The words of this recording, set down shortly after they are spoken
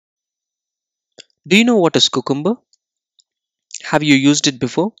Do you know what is Cucumber? Have you used it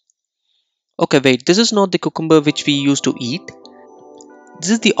before? Okay, wait, this is not the Cucumber which we used to eat.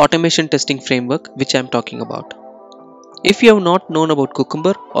 This is the automation testing framework which I am talking about. If you have not known about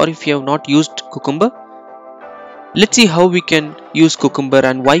Cucumber or if you have not used Cucumber, let's see how we can use Cucumber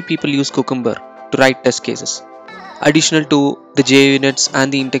and why people use Cucumber to write test cases, additional to the JUnits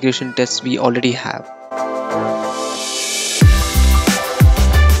and the integration tests we already have.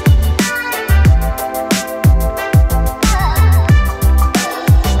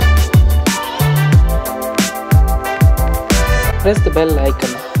 Press the bell icon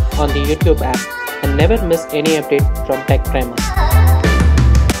on the YouTube app and never miss any update from Tech Primer.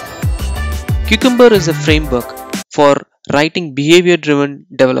 Cucumber is a framework for writing behavior driven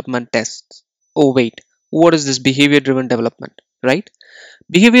development tests. Oh, wait, what is this behavior driven development, right?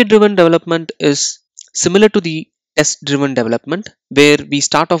 Behavior driven development is similar to the test driven development where we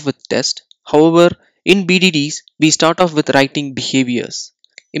start off with test. However, in BDDs, we start off with writing behaviors.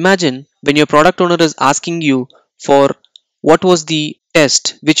 Imagine when your product owner is asking you for what was the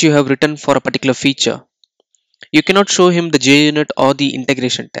test which you have written for a particular feature. You cannot show him the JUnit or the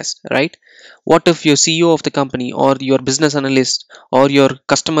integration test, right? What if your CEO of the company or your business analyst or your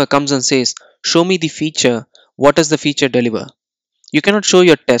customer comes and says, show me the feature, what does the feature deliver? You cannot show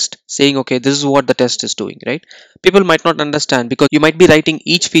your test saying, okay, this is what the test is doing, right? People might not understand because you might be writing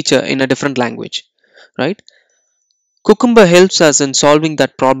each feature in a different language, right? Cucumber helps us in solving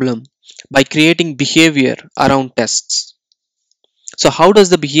that problem by creating behavior around tests. So how does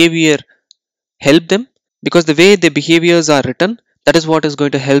the behavior help them? Because the way the behaviors are written, that is what is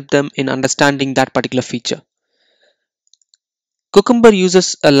going to help them in understanding that particular feature. Cucumber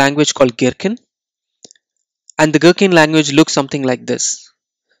uses a language called Gherkin, and the Gherkin language looks something like this.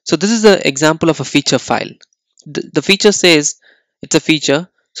 So this is the example of a feature file. The feature says it's a feature,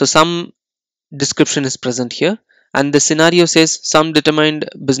 so some description is present here, and the scenario says some determined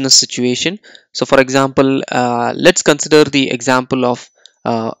business situation. So for example, let's consider the example of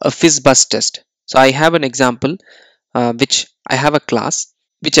a fizz buzz test. So I have an example which I have a class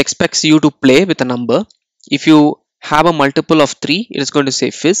which expects you to play with a number. If you have a multiple of 3, it is going to say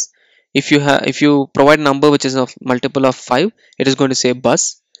fizz. If you provide a number which is of multiple of 5, it is going to say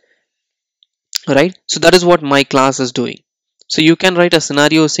buzz, right? So that is what my class is doing. So you can write a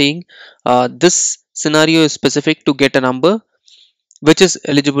scenario saying this scenario is specific to get a number which is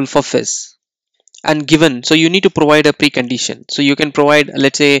eligible for fizz and given. So you need to provide a precondition. So you can provide,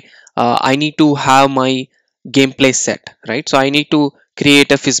 let's say, I need to have my gameplay set, right? So I need to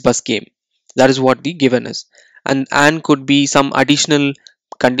create a fizzbuzz game. That is what the given is, and could be some additional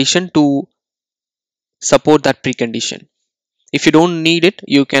condition to support that precondition. If you don't need it,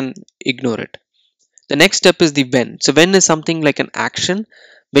 you can ignore it. The next step is the when. So when is something like an action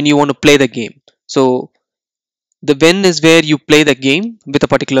when you want to play the game. So the when is where you play the game with a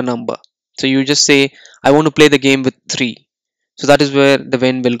particular number. So you just say I want to play the game with 3. So that is where the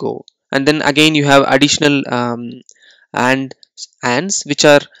when will go. And then again you have additional ands which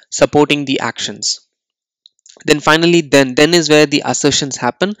are supporting the actions. Then finally then is where the assertions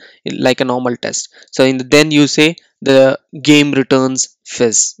happen like a normal test. So in the then you say the game returns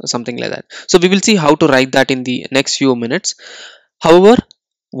fizz or something like that. So we will see how to write that in the next few minutes. However,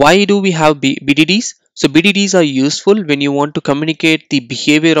 why do we have BDDs? So BDDs are useful when you want to communicate the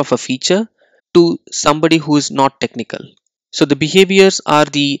behavior of a feature to somebody who is not technical. So the behaviors are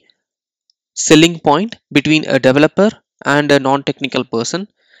the selling point between a developer and a non-technical person,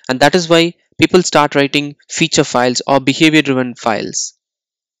 and that is why people start writing feature files or behavior driven files,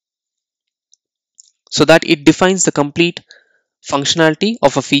 so that it defines the complete functionality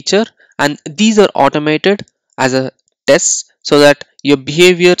of a feature, and these are automated as a test so that your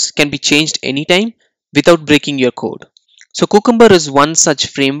behaviors can be changed anytime without breaking your code. So Cucumber is one such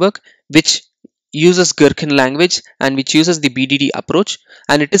framework which uses Gherkin language and which uses the BDD approach,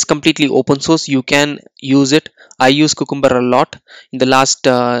 and it is completely open source. You can use it. I use Cucumber a lot. In the last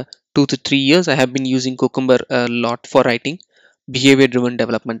 2 to 3 years I have been using Cucumber a lot for writing behavior driven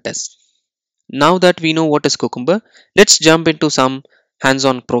development tests. Now that we know what is Cucumber, let's jump into some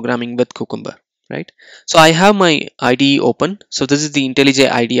hands-on programming with Cucumber, right? So I have my IDE open. So this is the IntelliJ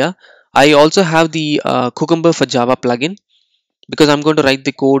IDEA. I also have the Cucumber for Java plugin because I'm going to write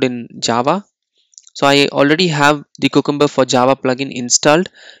the code in Java. So I already have the Cucumber for Java plugin installed.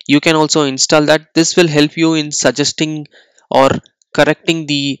 You can also install that. This will help you in suggesting or correcting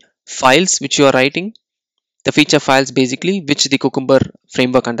the files which you are writing, the feature files basically, which the Cucumber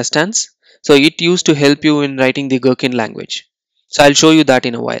framework understands. So it used to help you in writing the Gherkin language. So I'll show you that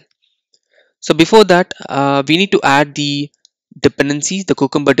in a while. So before that, we need to add the dependencies, the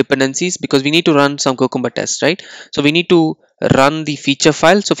Cucumber dependencies, because we need to run some Cucumber tests, right? So we need to run the feature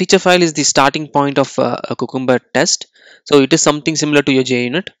file. So feature file is the starting point of a Cucumber test. So it is something similar to your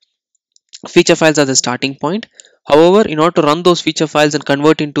JUnit. Feature files are the starting point. However, in order to run those feature files and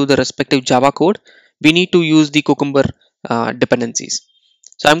convert into the respective Java code, we need to use the Cucumber dependencies.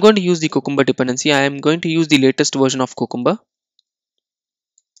 So I'm going to use the Cucumber dependency. I am going to use the latest version of Cucumber.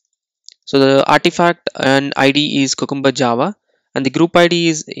 So the artifact and ID is Cucumber Java, and the group ID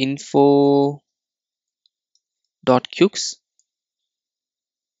is info.cux,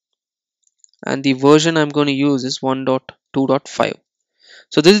 and the version I'm going to use is 1.2.5.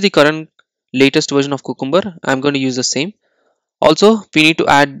 So this is the current latest version of Cucumber. I'm going to use the same. Also, we need to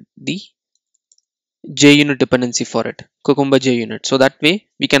add the JUnit dependency for it, Cucumber JUnit. So that way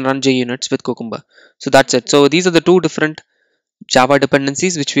we can run JUnits with Cucumber. So that's it. So these are the two different Java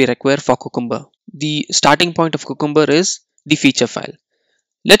dependencies which we require for Cucumber. The starting point of Cucumber is the feature file.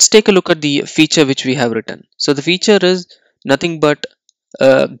 Let's take a look at the feature which we have written. So the feature is nothing but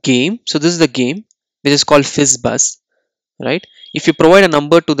a game. So this is the game which is called FizzBuzz, right? If you provide a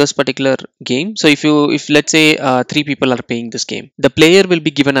number to this particular game, so if let's say three people are playing this game, the player will be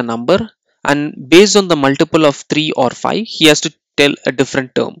given a number, and based on the multiple of 3 or 5, he has to tell a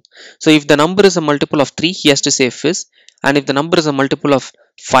different term. So if the number is a multiple of 3, he has to say fizz, and if the number is a multiple of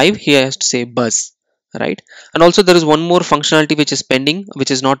 5, he has to say buzz, right? And also there is one more functionality which is pending,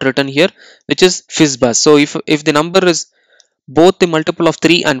 which is not written here, which is fizz buzz. So if the number is both the multiple of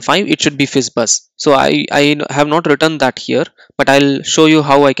 3 and 5, it should be fizzbuzz. So I have not written that here, but I'll show you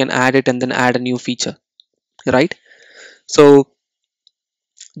how I can add it and then add a new feature, right? So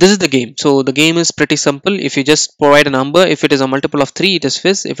this is the game. So the game is pretty simple. If you just provide a number, if it is a multiple of 3, it is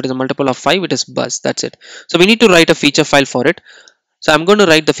fizz. If it is a multiple of 5, it is buzz. That's it. So we need to write a feature file for it. So I'm going to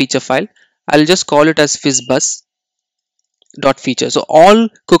write the feature file. I'll just call it as fizzbuzz.feature. So all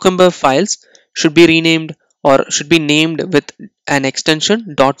Cucumber files should be renamed or should be named with an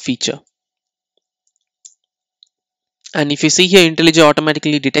extension .feature. And if you see here, IntelliJ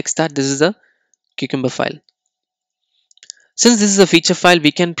automatically detects that this is a Cucumber file. Since this is a feature file,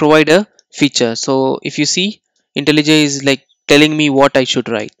 we can provide a feature. So if you see, IntelliJ is like telling me what I should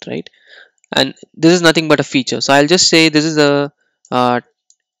write, right? And this is nothing but a feature. So I'll just say this is a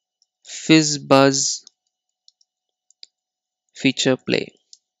FizzBuzz feature play,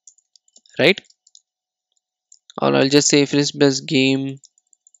 right? Or I'll just say FizzBuzz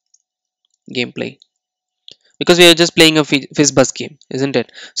gameplay, because we are just playing a FizzBuzz game, isn't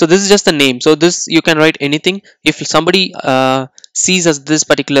it? So this is just the name. So this you can write anything. If somebody sees as this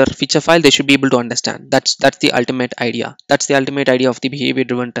particular feature file, they should be able to understand. That's the ultimate idea. That's the ultimate idea of the behavior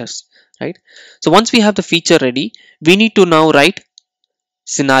driven test, right? So once we have the feature ready, we need to now write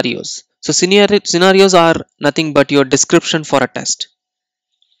scenarios. So scenarios are nothing but your description for a test.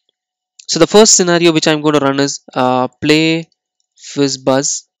 So the first scenario which I'm going to run is play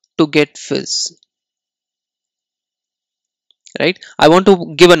FizzBuzz to get fizz. Right, I want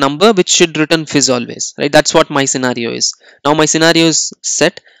to give a number which should return fizz always, right? That's what my scenario is. Now my scenario is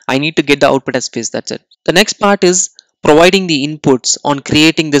set. I need to get the output as fizz. That's it. The next part is providing the inputs on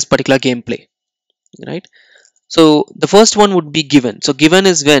creating this particular gameplay, right? So the first one would be given. So given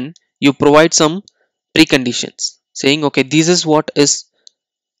is when you provide some preconditions saying, okay, this is what is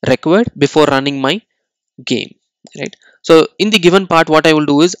required before running my game, right? So in the given part, what I will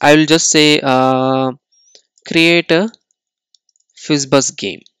do is I will just say create a FizzBuzz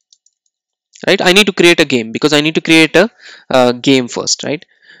game, right? I need to create a game because I need to create a game first, right?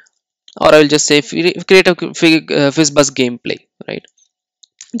 Or I will just say create a FizzBuzz gameplay, right?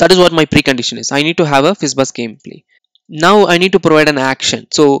 That is what my precondition is. I need to have a FizzBuzz gameplay. Now I need to provide an action.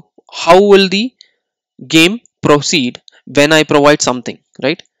 So how will the game proceed when I provide something,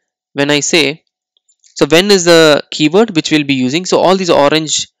 right? When I say, so when is the keyword which we'll be using. So all these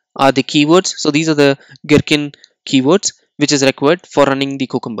orange are the keywords. So these are the Gherkin keywords which is required for running the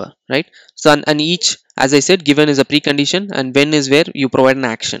Cucumber, right? So and each, as I said, given is a precondition, and when is where you provide an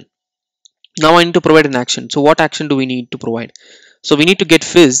action. Now I need to provide an action. So what action do we need to provide? So we need to get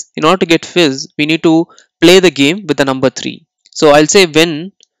fizz. In order to get fizz, we need to play the game with the number 3. So I'll say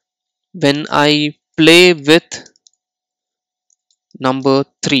when I play with number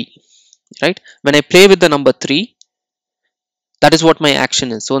 3, right? When I play with the number 3, that is what my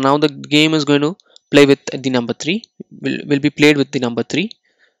action is. So now the game is going to play with the number 3, will be played with the number 3.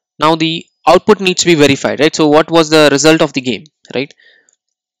 Now the output needs to be verified, right? So what was the result of the game, right?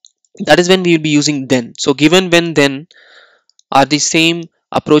 That is when we will be using then. So given, when, then are the same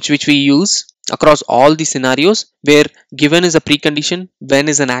approach which we use across all the scenarios, where given is a precondition, when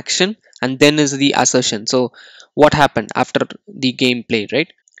is an action, and then is the assertion. So what happened after the game played,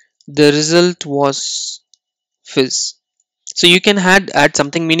 right? The result was fizz. So you can add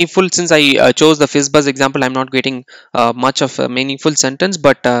something meaningful. Since I chose the fizz buzz example, I'm not getting much of a meaningful sentence,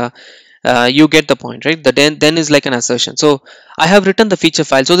 but you get the point, right? The then is like an assertion. So I have written the feature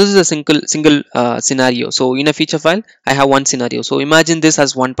file. So this is a single scenario. So in a feature file I have one scenario. So imagine this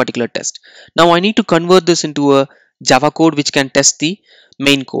as one particular test. Now I need to convert this into a Java code which can test the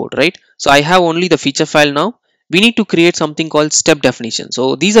main code, right? So I have only the feature file. Now we need to create something called step definition.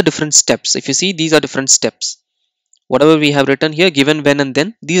 So these are different steps. If you see, these are different steps. Whatever we have written here, given, when, and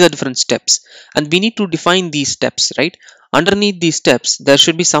then, these are different steps, and we need to define these steps, right? Underneath these steps there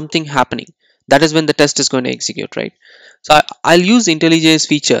should be something happening. That is when the test is going to execute, right? So I'll use IntelliJ's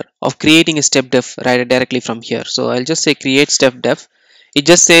feature of creating a step def right directly from here. So I'll just say create step def. It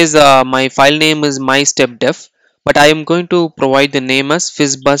just says my file name is my step def, but I am going to provide the name as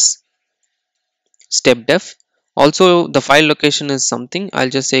fizzbuzz step def. Also the file location is something, I'll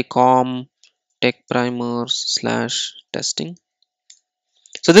just say com tech primers slash testing.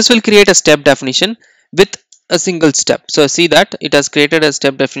 So this will create a step definition with a single step. So see that it has created a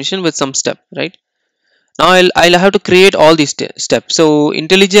step definition with some step, right? Now I'll have to create all these steps. So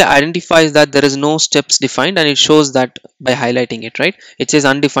IntelliJ identifies that there is no steps defined, and it shows that by highlighting it, right? It says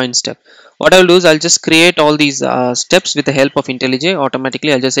undefined step. What I'll do is I'll just create all these steps with the help of IntelliJ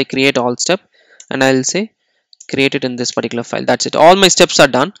automatically. I'll just say create all step, and I'll say create it in this particular file. That's it. All my steps are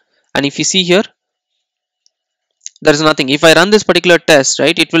done. And if you see here, there is nothing. If I run this particular test,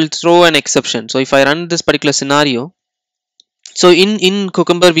 right, it will throw an exception. So if I run this particular scenario, so in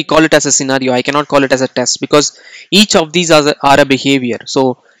Cucumber we call it as a scenario. I cannot call it as a test because each of these are a behavior.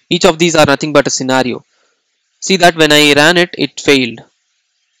 So each of these are nothing but a scenario. See that when I ran it, it failed,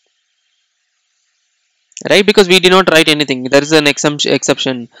 right? Because we did not write anything. There is an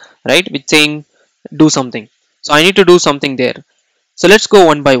exception, right, with saying do something. So I need to do something there. So let's go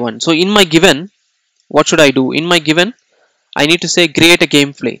one by one. So in my given, what should I do? In my given, I need to say create a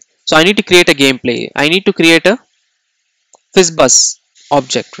gameplay. So I need to create a gameplay. I need to create a fizzbuzz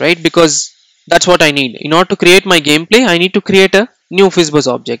object, right? Because that's what I need. In order to create my gameplay, I need to create a new fizzbuzz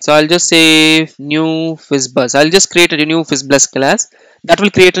object. So I'll just say new fizzbuzz. I'll just create a new fizzbuzz class that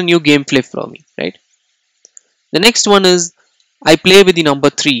will create a new gameplay for me, right? The next one is I play with the number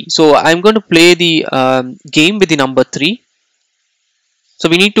 3. So I'm going to play the game with the number 3. So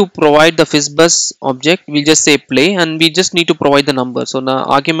we need to provide the fizzbuzz object. We'll just say play, and we just need to provide the number. So the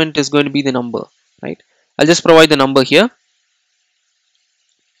argument is going to be the number, right? I'll just provide the number here,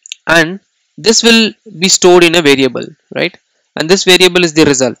 and this will be stored in a variable, right? And this variable is the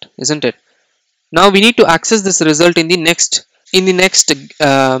result, isn't it? Now we need to access this result in the next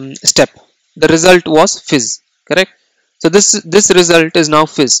step. The result was fizz, correct? So this result is now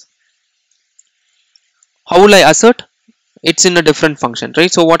fizz. How will I assert? It's in a different function,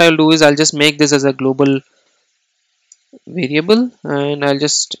 right? So what I'll do is I'll just make this as a global variable, and I'll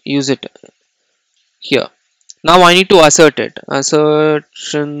just use it here. Now I need to assert it.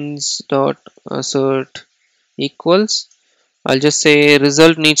 Assertions dot assert equals, I'll just say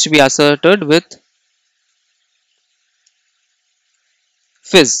result needs to be asserted with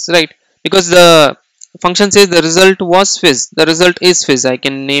fizz, right? Because the function says the result was fizz. The result is fizz. I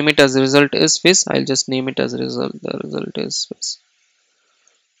can name it as result is fizz. I'll just name it as result. The result is fizz.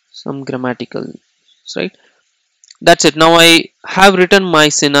 Some grammatical, right? That's it. Now I have written my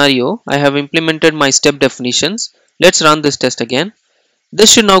scenario. I have implemented my step definitions. Let's run this test again.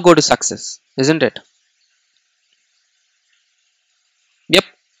 This should now go to success, isn't it? Yep.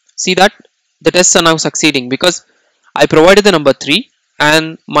 See that the tests are now succeeding because I provided the number 3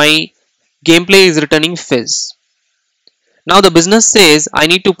 and my gameplay is returning fizz. Now the business says I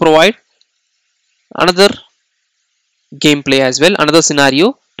need to provide another gameplay as well, another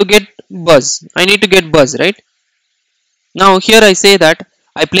scenario to get buzz. I need to get buzz, right? Now here I say that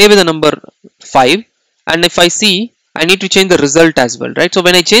I play with the number 5, and if I see, I need to change the result as well, right? So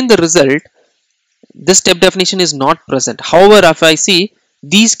when I change the result, this step definition is not present. However, if I see,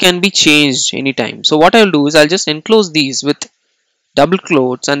 these can be changed anytime. So what I'll do is I'll just enclose these with double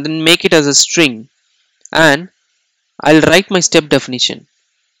quotes and then make it as a string, and I'll write my step definition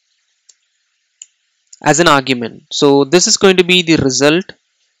as an argument. So this is going to be the result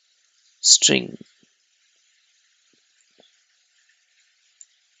string.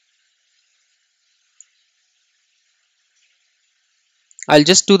 I'll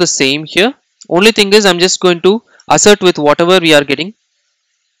just do the same here. Only thing is I'm just going to assert with whatever we are getting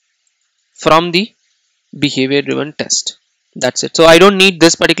from the behavior driven test. That's it. So I don't need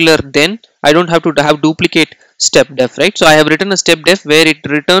this particular, then I don't have to have duplicate step def, right? So I have written a step def where it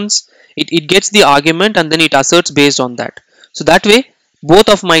returns It gets the argument and then it asserts based on that. So that way both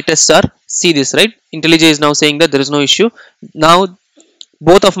of my tests are, see this, right? IntelliJ is now saying that there is no issue. Now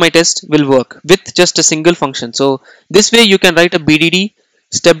both of my tests will work with just a single function. So this way you can write a BDD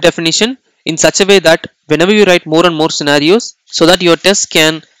step definition in such a way that whenever you write more and more scenarios, so that your test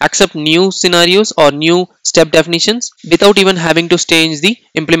can accept new scenarios or new step definitions without even having to change the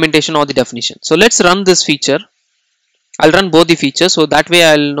implementation or the definition. So let's run this feature. I'll run both the features, so that way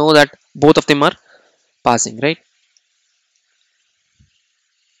I'll know that both of them are passing, right?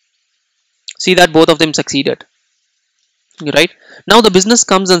 See that both of them succeeded, right? Now the business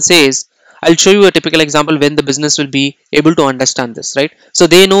comes and says, I'll show you a typical example when the business will be able to understand this, right? So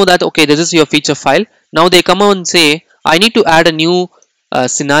they know that, okay, this is your feature file. Now they come out and say, I need to add a new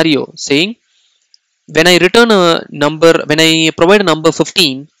scenario saying, when I return a number, when I provide a number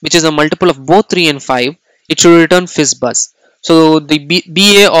 15, which is a multiple of both 3 and 5, it should return fizzbuzz. So the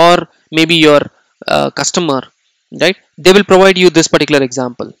BA or maybe your customer, right, they will provide you this particular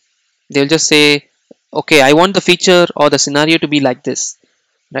example. They'll just say, okay, I want the feature or the scenario to be like this,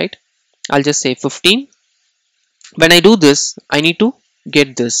 right? I'll just say 15. When I do this, I need to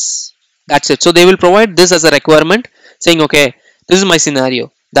get this. That's it. So they will provide this as a requirement saying, okay, this is my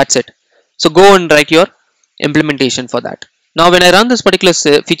scenario. That's it. So go and write your implementation for that. Now when I run this particular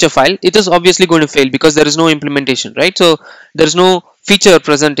feature file, it is obviously going to fail because there is no implementation, right? So there is no feature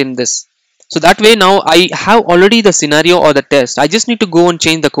present in this. So that way now I have already the scenario or the test. I just need to go and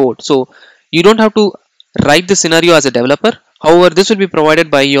change the code. So you don't have to write the scenario as a developer. However, this will be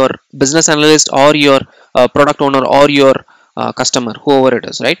provided by your business analyst or your product owner or your customer, whoever it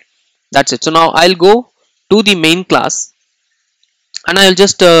is, right? That's it. So now I'll go to the main class and I'll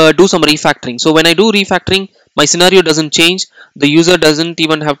just do some refactoring. So when I do refactoring, my scenario doesn't change. The user doesn't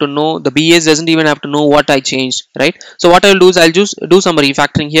even have to know, the BAs doesn't even have to know what I changed, right? So what I'll do is I'll just do some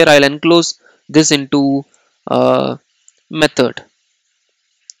refactoring here. I'll enclose this into method,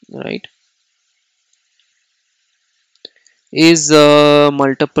 right? Is a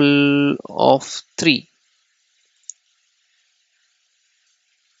multiple of 3.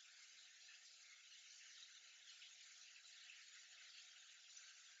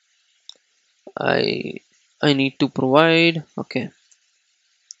 I need to provide, okay,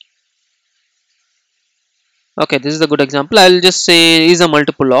 this is a good example. I'll just say is a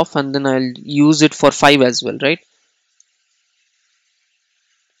multiple of, and then I'll use it for 5 as well, right?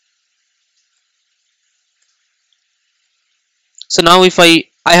 So now if I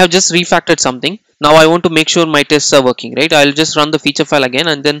have just refactored something, now I want to make sure my tests are working, right? I'll just run the feature file again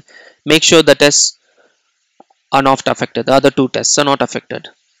and then make sure the tests are not affected. The other two tests are not affected.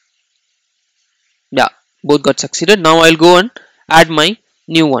 Yeah, both got succeeded. Now I'll go and add my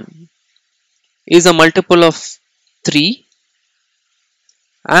new one. Is a multiple of 3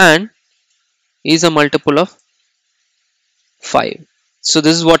 and is a multiple of 5. So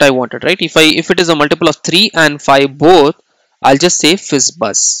this is what I wanted, right? If it is a multiple of 3 and 5 both, I'll just say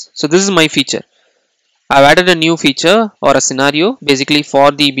fizzbuzz. So this is my feature. I've added a new feature or a scenario basically for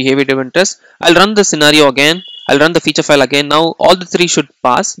the behavior driven test. I'll run the scenario again. I'll run the feature file again. Now all the 3 should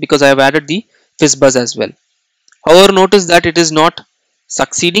pass because I have added the fizzbuzz as well. However, notice that it is not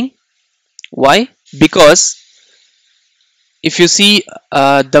succeeding. Why? Because if you see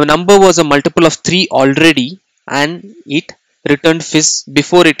the number was a multiple of 3 already and it returned fizz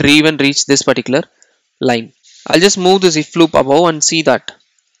before it even reached this particular line. I'll just move this if loop above and see that,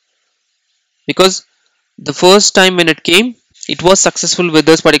 because the first time when it came, it was successful with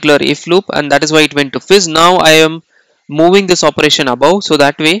this particular if loop and that is why it went to fizz. Now I am moving this operation above, so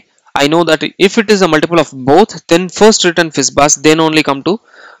that way I know that if it is a multiple of both, then first return fizzbuzz, then only come to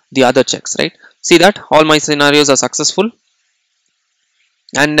the other checks, right? See that all my scenarios are successful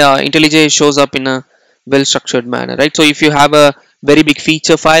and IntelliJ shows up in a well structured manner, right? So if you have a very big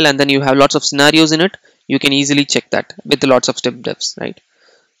feature file and then you have lots of scenarios in it, you can easily check that with lots of step defs, right?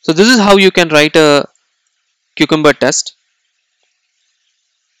 So this is how you can write a cucumber test,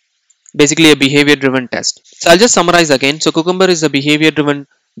 basically a behavior driven test. So I'll just summarize again. So cucumber is a behavior driven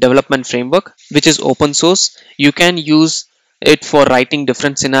development framework which is open source. You can use it for writing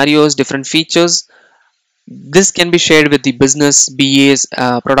different scenarios, different features. This can be shared with the business, BAs,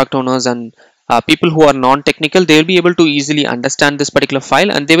 product owners and people who are non-technical. They will be able to easily understand this particular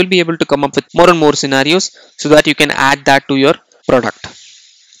file and they will be able to come up with more and more scenarios so that you can add that to your product.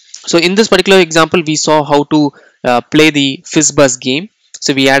 So in this particular example, we saw how to play the fizzbuzz game.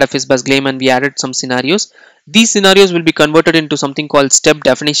 So we add a fizzbuzz game and we added some scenarios. These scenarios will be converted into something called step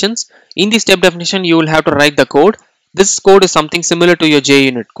definitions. In the step definition, you will have to write the code. this code is something similar to your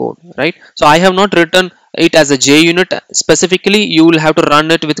JUnit code, right? So I have not written it as a JUnit specifically. You will have to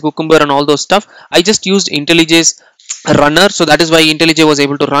run it with Cucumber and all those stuff. I just used IntelliJ's runner, so that is why IntelliJ was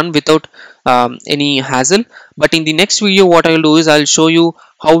able to run without any hassle. But in the next video, what I will do is I'll show you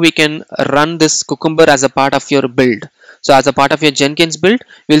how we can run this Cucumber as a part of your build. So as a part of your Jenkins build,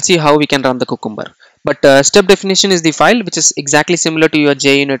 we'll see how we can run the Cucumber. But step definition is the file which is exactly similar to your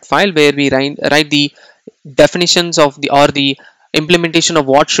JUnit file, where we write the definitions of the or the implementation of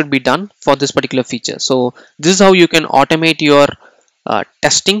what should be done for this particular feature. So this is how you can automate your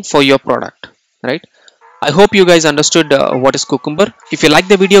testing for your product, right? I hope you guys understood what is Cucumber. If you like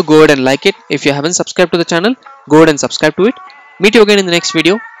the video, go ahead and like it. If you haven't subscribed to the channel, go ahead and subscribe to it. Meet you again in the next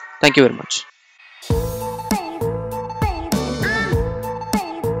video. Thank you very much.